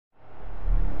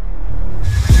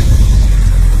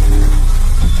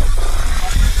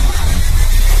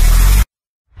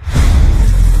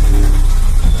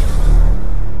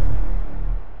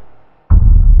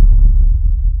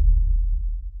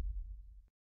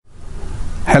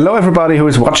Hello everybody who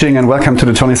is watching and welcome to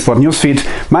the ToniSport Newsfeed.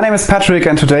 My name is Patrick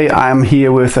and today I'm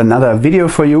here with another video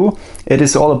for you. It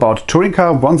is all about touring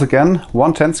car once again.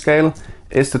 110 scale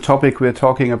is the topic we're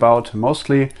talking about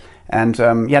mostly. And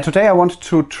today I want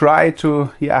to try to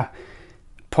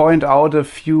point out a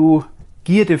few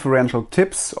gear differential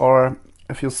tips or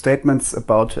a few statements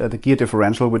about the gear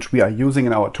differential which we are using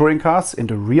in our touring cars in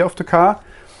the rear of the car,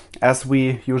 as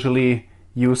we usually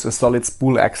use a solid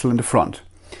spool axle in the front.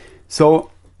 So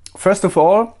first of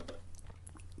all,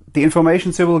 the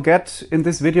information you will get in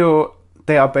this video,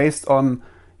 they are based on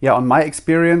my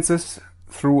experiences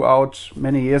throughout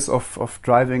many years of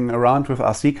driving around with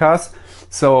RC cars.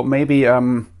 So maybe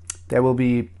there will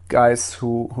be guys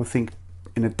who think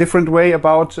in a different way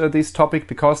about this topic,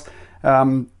 because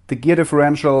the gear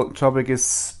differential topic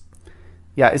is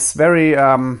very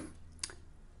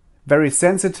very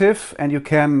sensitive, and you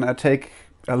can take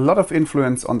a lot of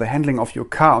influence on the handling of your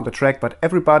car on the track, but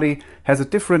everybody has a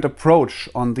different approach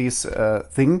on this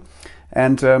thing.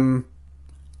 And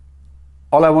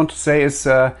all I want to say is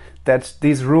that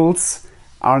these rules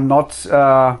are not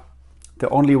the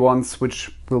only ones which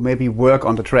will maybe work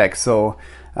on the track. So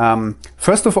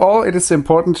first of all, it is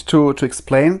important to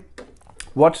explain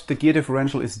what the gear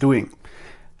differential is doing.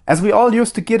 As we all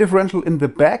use the gear differential in the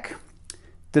back,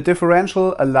 the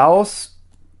differential allows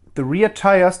the rear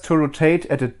tires to rotate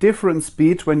at a different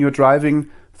speed when you're driving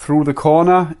through the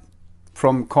corner,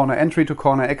 from corner entry to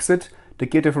corner exit. The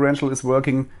gear differential is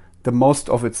working the most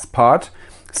of its part.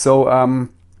 So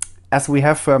as we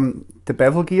have the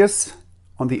bevel gears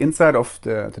on the inside of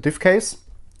the diff case,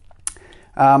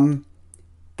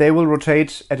 they will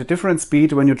rotate at a different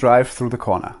speed when you drive through the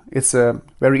corner. It's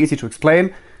very easy to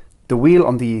explain. The wheel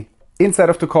on the inside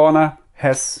of the corner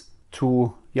has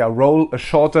to roll a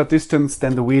shorter distance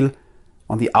than the wheel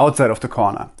on the outside of the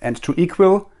corner. And to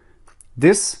equal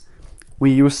this,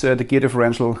 we use the gear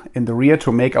differential in the rear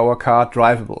to make our car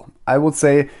drivable. I would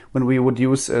say when we would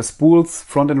use spools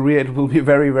front and rear, it will be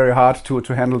very, very hard to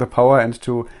handle the power and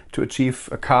to achieve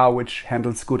a car which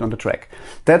handles good on the track.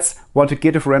 That's what the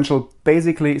gear differential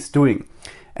basically is doing.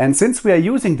 And since we are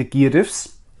using the gear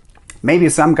diffs, maybe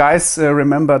some guys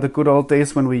remember the good old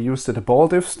days when we used the ball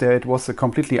diffs. There it was a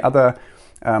completely other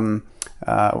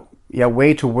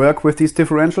way to work with these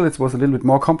differentials. It was a little bit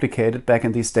more complicated back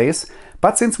in these days.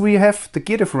 But since we have the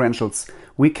gear differentials,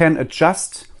 we can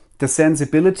adjust the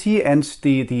sensibility and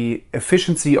the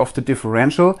efficiency of the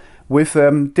differential with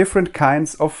different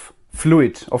kinds of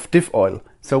fluid, of diff oil.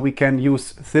 So we can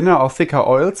use thinner or thicker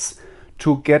oils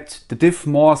to get the diff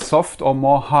more soft or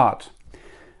more hard.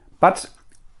 But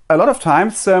a lot of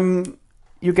times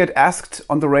you get asked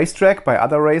on the racetrack by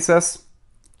other racers,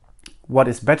 what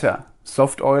is better,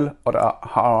 soft oil or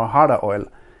harder oil?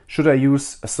 Should I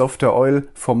use a softer oil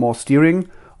for more steering,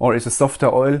 or is a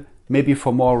softer oil maybe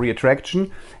for more rear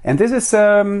traction? And this is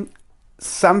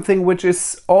something which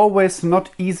is always not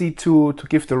easy to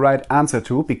give the right answer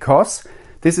to, because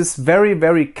this is very,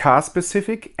 very car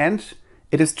specific, and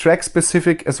it is track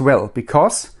specific as well,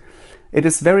 because it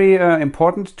is very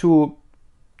important to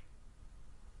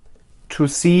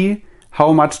see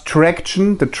how much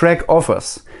traction the track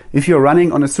offers. If you're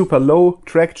running on a super low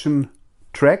traction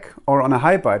track or on a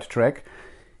high bite track,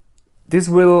 this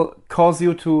will cause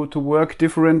you to work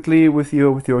differently with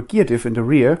your gear diff in the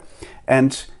rear.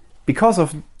 And because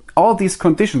of all these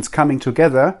conditions coming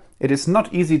together, it is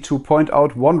not easy to point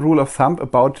out one rule of thumb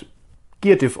about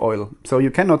gear diff oil. So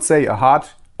you cannot say a hard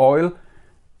oil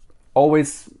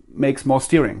always makes more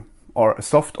steering, or a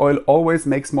soft oil always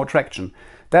makes more traction.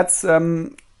 That's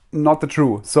not the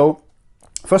truth. So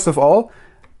first of all,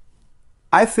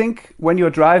 I think when you're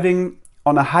driving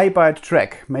on a high bite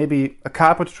track, maybe a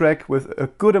carpet track with a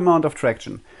good amount of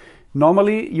traction,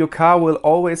 normally your car will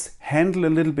always handle a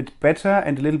little bit better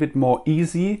and a little bit more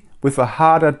easy with a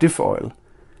harder diff oil.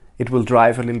 It will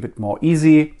drive a little bit more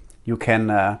easy. You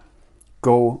can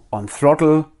go on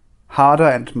throttle harder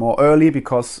and more early,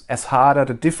 because as harder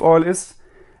the diff oil is,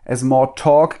 as more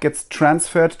torque gets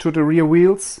transferred to the rear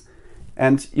wheels,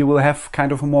 and you will have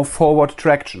kind of a more forward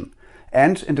traction.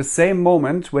 And in the same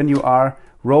moment, when you are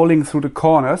rolling through the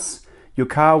corners, your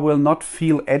car will not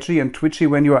feel edgy and twitchy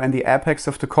when you are in the apex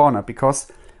of the corner, because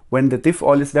when the diff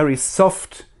oil is very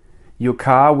soft, your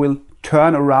car will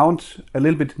turn around a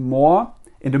little bit more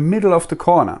in the middle of the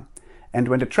corner. And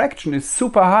when the traction is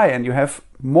super high and you have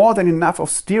more than enough of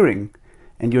steering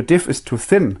and your diff is too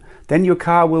thin, then your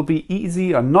car will be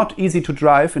easy or not easy to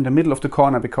drive in the middle of the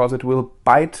corner, because it will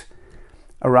bite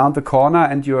around the corner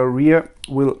and your rear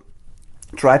will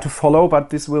try to follow, but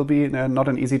this will be not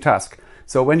an easy task.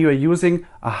 So when you are using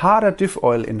a harder diff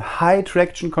oil in high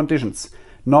traction conditions,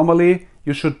 normally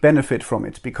you should benefit from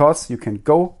it because you can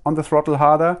go on the throttle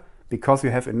harder, because you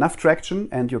have enough traction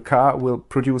and your car will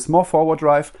produce more forward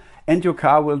drive and your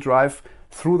car will drive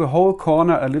through the whole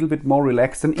corner a little bit more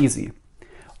relaxed and easy.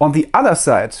 On the other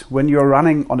side, when you're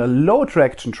running on a low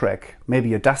traction track,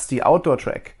 maybe a dusty outdoor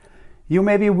track, you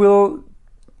maybe will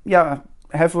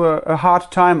have a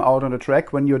hard time out on the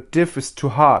track when your diff is too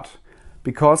hard.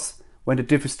 Because when the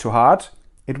diff is too hard,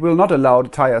 it will not allow the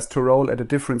tires to roll at a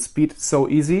different speed so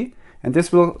easy, and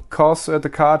this will cause the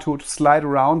car to slide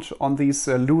around on these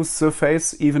loose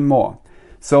surface even more.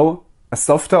 So a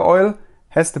softer oil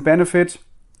has the benefit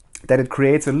that it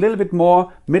creates a little bit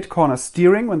more mid-corner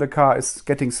steering when the car is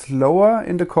getting slower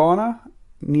in the corner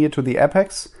near to the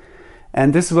apex,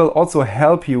 and this will also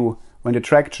help you when the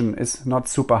traction is not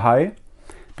super high,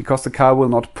 because the car will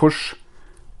not push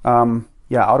out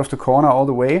of the corner all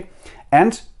the way.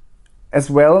 And as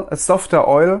well, a softer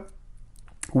oil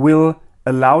will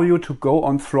allow you to go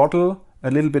on throttle a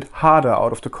little bit harder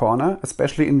out of the corner,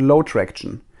 especially in low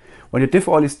traction. When your diff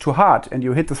oil is too hard and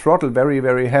you hit the throttle very,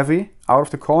 very heavy out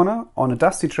of the corner on a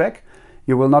dusty track,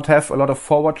 you will not have a lot of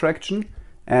forward traction.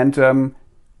 And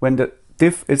when the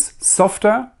diff is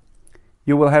softer,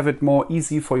 you will have it more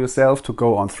easy for yourself to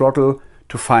go on throttle,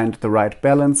 to find the right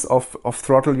balance of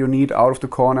throttle you need out of the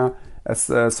corner.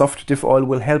 As soft diff oil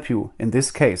will help you in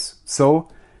this case. So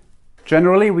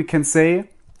generally we can say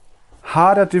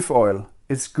harder diff oil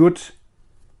is good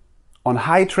on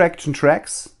high traction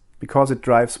tracks because it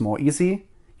drives more easy.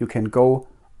 You can go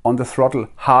on the throttle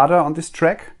harder on this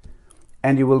track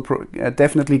and you will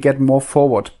definitely get more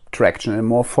forward traction and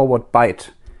more forward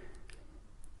bite.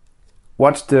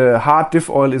 What the hard diff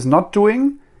oil is not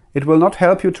doing, it will not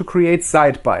help you to create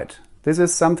side bite. This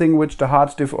is something which the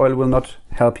hard diff oil will not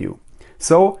help you.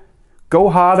 So go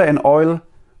harder in oil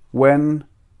when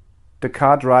the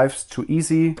car drives too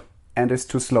easy and is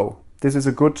too slow. This is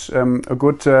a good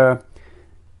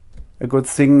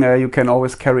thing you can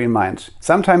always carry in mind.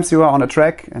 Sometimes you are on a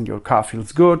track and your car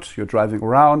feels good, you're driving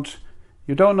around,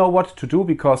 you don't know what to do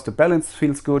because the balance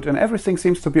feels good and everything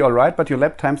seems to be alright, but your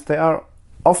lap times, they are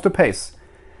off the pace.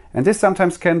 And this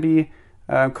sometimes can be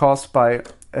caused by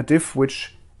a diff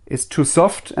which is too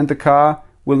soft and the car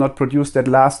will not produce that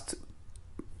last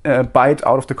bite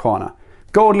out of the corner.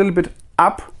 Go a little bit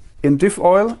up in diff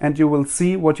oil and you will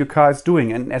see what your car is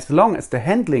doing, and as long as the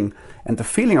handling and the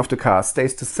feeling of the car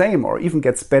stays the same or even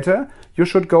gets better, you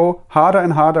should go harder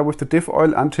and harder with the diff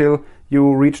oil until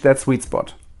you reach that sweet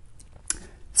spot.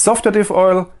 Softer diff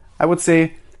oil, I would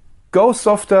say go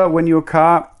softer when your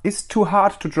car is too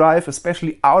hard to drive,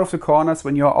 especially out of the corners,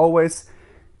 when you're always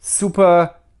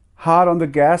super hard on the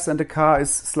gas and the car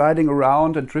is sliding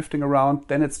around and drifting around.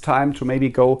 Then it's time to maybe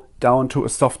go down to a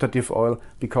softer diff oil,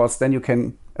 because then you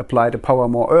can apply the power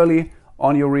more early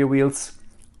on your rear wheels,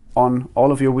 on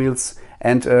all of your wheels,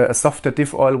 and a softer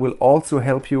diff oil will also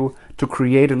help you to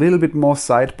create a little bit more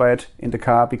side bite in the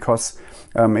car, because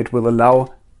it will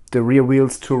allow the rear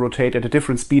wheels to rotate at a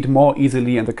different speed more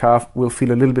easily and the car will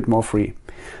feel a little bit more free.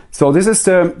 So this is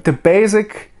the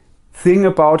basic thing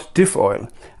about diff oil.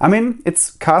 I mean,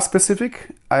 it's car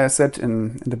specific, I said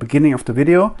in the beginning of the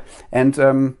video,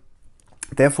 and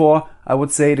therefore I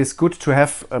would say it is good to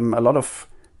have a lot of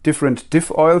different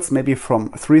diff oils, maybe from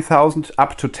 3000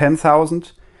 up to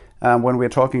 10,000. When we're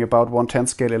talking about 1/10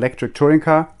 scale electric touring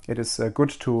car, it is good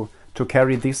to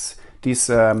carry these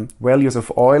values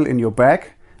of oil in your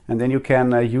bag, and then you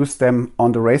can use them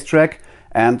on the racetrack.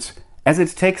 And as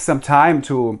it takes some time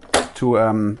to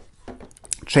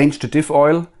change the diff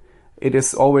oil, it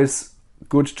is always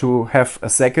good to have a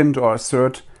second or a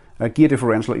third gear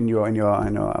differential in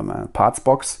your parts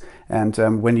box. And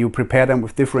when you prepare them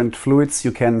with different fluids,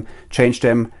 you can change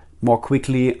them more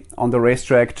quickly on the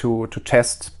racetrack to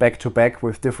test back to back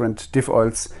with different diff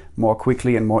oils more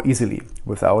quickly and more easily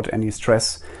without any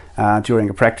stress during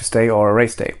a practice day or a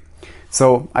race day.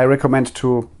 So I recommend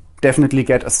to definitely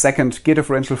get a second gear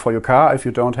differential for your car if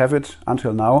you don't have it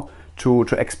until now, to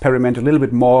experiment a little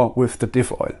bit more with the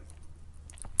diff oil.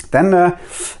 Then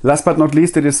last but not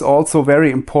least, it is also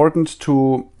very important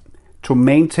to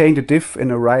maintain the diff in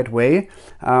the right way.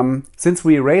 Since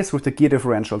we race with the gear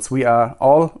differentials, we are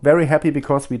all very happy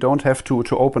because we don't have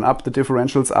to open up the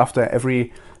differentials after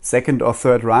every second or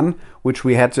third run, which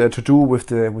we had to do with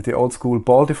the old school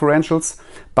ball differentials.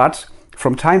 But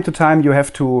from time to time you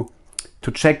have to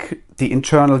check the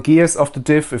internal gears of the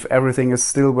diff. If everything is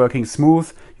still working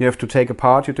smooth, you have to take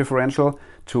apart your differential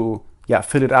to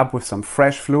fill it up with some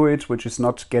fresh fluid which is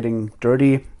not getting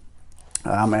dirty.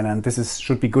 And this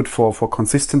should be good for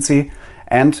consistency.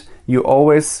 And you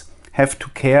always have to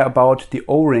care about the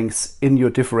O-rings in your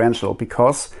differential,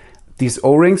 because these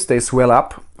O-rings, they swell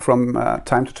up from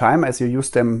time to time as you use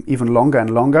them even longer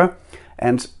and longer.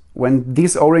 And when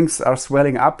these O-rings are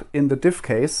swelling up in the diff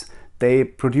case, they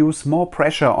produce more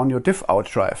pressure on your diff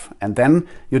outdrive. And then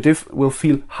your diff will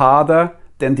feel harder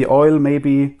than the oil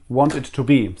maybe want it to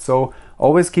be. So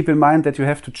always keep in mind that you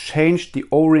have to change the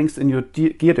O-rings in your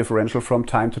gear differential from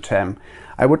time to time.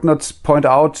 I would not point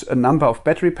out a number of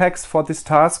battery packs for this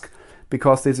task,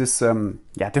 because this is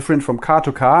different from car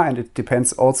to car, and it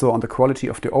depends also on the quality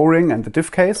of the O-ring and the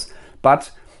diff case.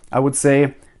 But I would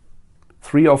say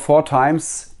 3 or 4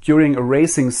 times during a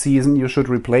racing season you should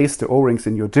replace the O-rings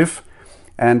in your diff,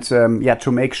 and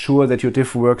to make sure that your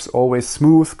diff works always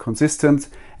smooth, consistent,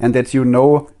 and that you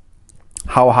know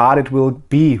how hard it will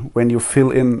be when you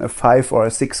fill in a 5 or a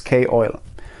 6K oil.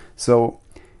 So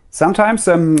sometimes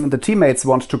the teammates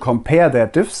want to compare their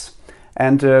diffs,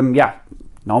 and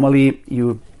normally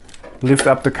you lift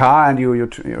up the car and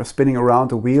you're spinning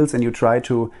around the wheels and you try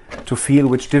to feel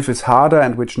which diff is harder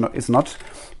and which is not.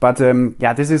 But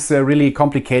this is really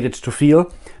complicated to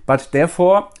feel. But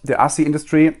therefore the RC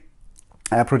industry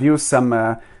produce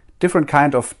some different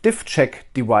kind of diff check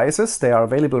devices. They are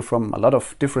available from a lot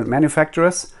of different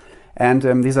manufacturers, and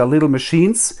these are little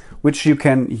machines which you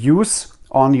can use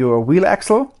on your wheel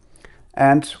axle,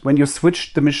 and when you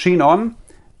switch the machine on,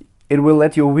 it will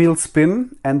let your wheel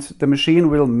spin, and the machine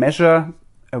will measure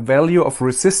a value of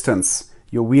resistance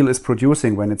your wheel is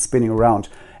producing when it's spinning around.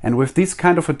 And with this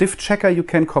kind of a diff checker you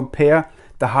can compare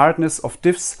the hardness of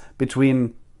diffs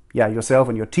between yourself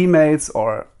and your teammates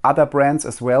or other brands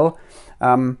as well.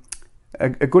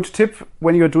 A good tip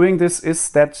when you're doing this is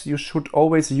that you should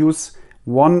always use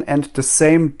one and the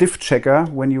same diff checker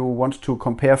when you want to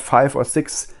compare 5 or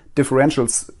 6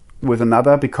 differentials with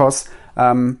another, because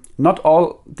not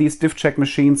all these diff check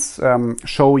machines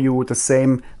show you the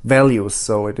same values,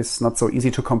 so it is not so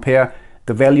easy to compare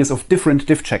the values of different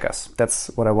diff checkers. That's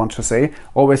what I want to say.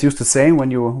 Always use the same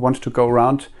when you want to go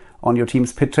around on your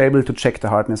team's pit table to check the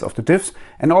hardness of the diffs,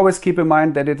 and always keep in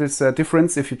mind that it is a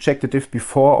difference if you check the diff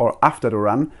before or after the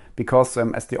run, because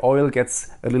as the oil gets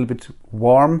a little bit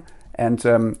warm and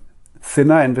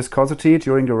thinner in viscosity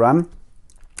during the run,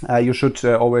 you should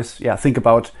always think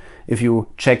about if you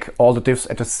check all the diffs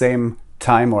at the same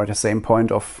time or at the same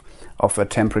point of a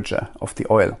temperature of the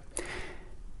oil.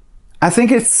 I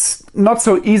think it's not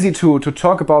so easy to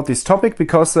talk about this topic,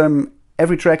 because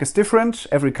every track is different,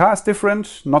 every car is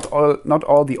different, not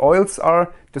all the oils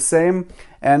are the same,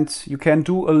 and you can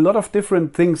do a lot of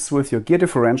different things with your gear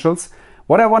differentials.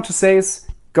 What I want to say is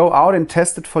go out and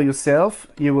test it for yourself.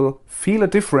 You will feel a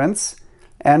difference,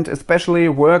 and especially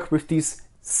work with these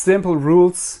simple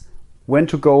rules: when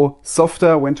to go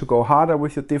softer, when to go harder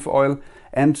with your diff oil.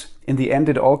 And in the end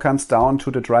it all comes down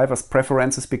to the driver's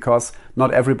preferences, because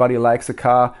not everybody likes a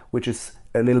car which is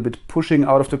a little bit pushing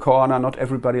out of the corner. Not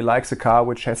everybody likes a car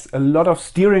which has a lot of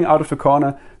steering out of the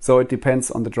corner. So it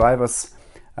depends on the driver's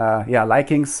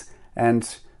likings. And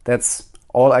that's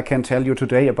all I can tell you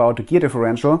today about the gear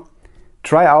differential.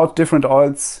 Try out different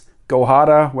oils. Go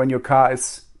harder when your car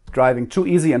is driving too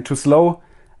easy and too slow,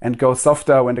 and go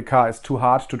softer when the car is too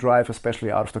hard to drive,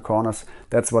 especially out of the corners.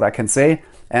 That's what I can say.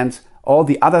 And all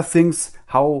the other things,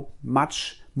 how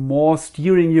much more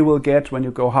steering you will get when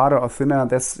you go harder or thinner,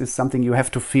 this is something you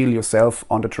have to feel yourself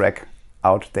on the track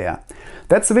out there.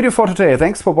 That's the video for today.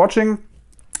 Thanks for watching.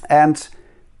 And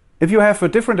if you have a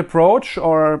different approach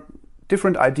or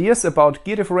different ideas about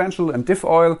gear differential and diff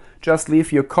oil, just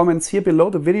leave your comments here below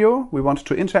the video. We want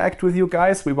to interact with you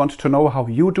guys. We want to know how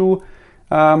you do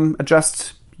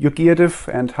adjust your gear diff,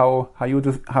 and how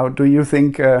do you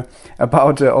think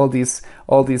about all these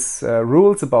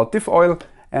rules about diff oil.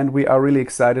 And we are really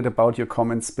excited about your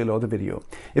comments below the video.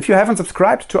 If you haven't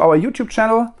subscribed to our YouTube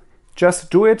channel, just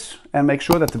do it and make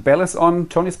sure that the bell is on.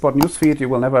 ToniSport Newsfeed, you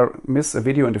will never miss a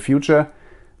video in the future.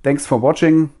 Thanks for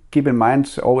watching. Keep in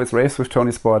mind, always race with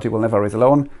ToniSport, you will never race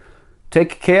alone.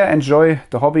 Take care, enjoy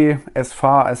the hobby as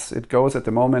far as it goes at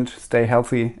the moment. Stay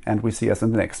healthy, and we see us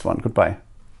in the next one. Goodbye.